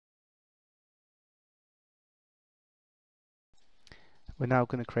We're now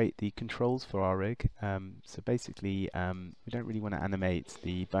going to create the controls for our rig. So basically, we don't really want to animate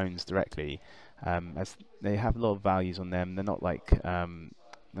the bones directly, as they have a lot of values on them. They're not like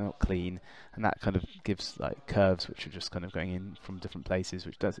they're not clean, and that kind of gives like curves which are just kind of going in from different places,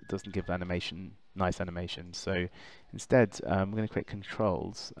 which doesn't give animation, nice animation. So instead, we're going to create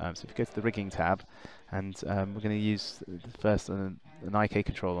controls. So if you go to the rigging tab, and we're going to use first an IK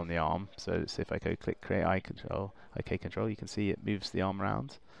control on the arm. So if I go click create IK control, you can see it moves the arm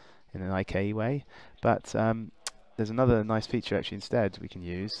around in an IK way. But there's another nice feature actually instead we can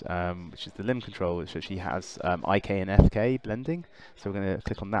use, which is the limb control, which actually has IK and FK blending. So we're going to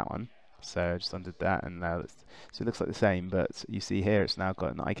click on that one. So I just undid that, and now so it looks like the same, but you see here it's now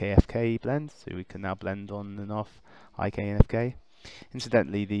got an IK FK blend, so we can now blend on and off IK and FK.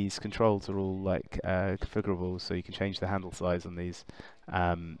 Incidentally, these controls are all like configurable, so you can change the handle size on these.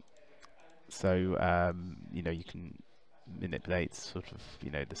 You know, you can manipulate sort of,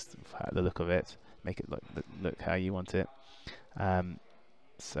 you know, the look of it, make it look how you want it.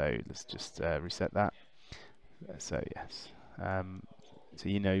 So let's just reset that. So yes. So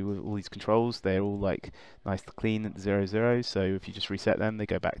you know, with all these controls, they're all like nice and clean at 0, 0. So if you just reset them, they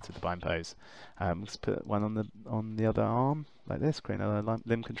go back to the bind pose. Let's put one on the other arm like this. Create another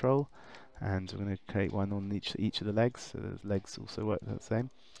limb control, and we're going to create one on each of the legs. So the legs also work the same,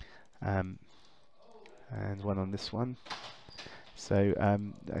 and one on this one. So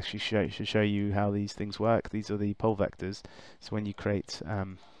actually should show you how these things work. These are the pole vectors. So when you create,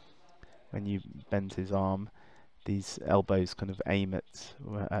 when you bend his arm, these elbows kind of aim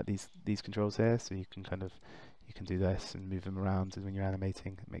at these controls here, so you can do this and move them around when you're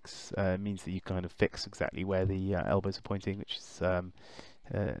animating. It makes means that you kind of fix exactly where the elbows are pointing, which is,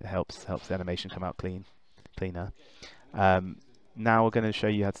 helps the animation come out cleaner. Now we're going to show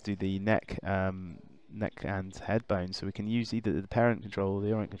you how to do the neck and head bones. So we can use either the parent control or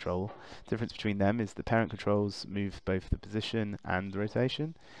the orient control. The difference between them is the parent controls move both the position and the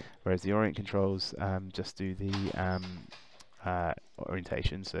rotation, whereas the orient controls just do the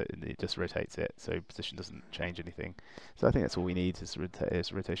orientation, so it just rotates it, so position doesn't change anything. So I think that's all we need is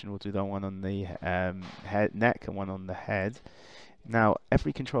rotation. We'll do that one on the neck and one on the head. Now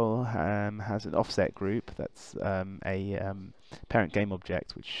every control has an offset group. That's a parent game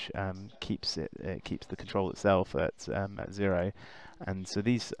object, which keeps the control itself at 0. And so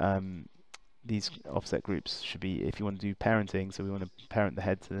these offset groups should be, if you want to do parenting, so we want to parent the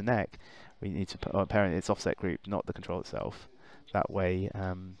head to the neck, we need to parent its offset group, not the control itself. That way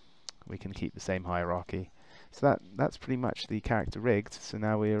we can keep the same hierarchy. So that's pretty much the character rigged. So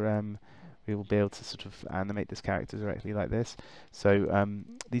now we will be able to sort of animate this character directly like this. So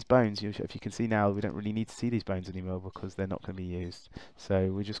these bones, if you can see now, we don't really need to see these bones anymore because they're not going to be used.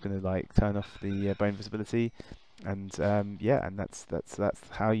 So we're just going to like turn off the bone visibility, and yeah, and that's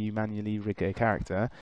how you manually rig a character.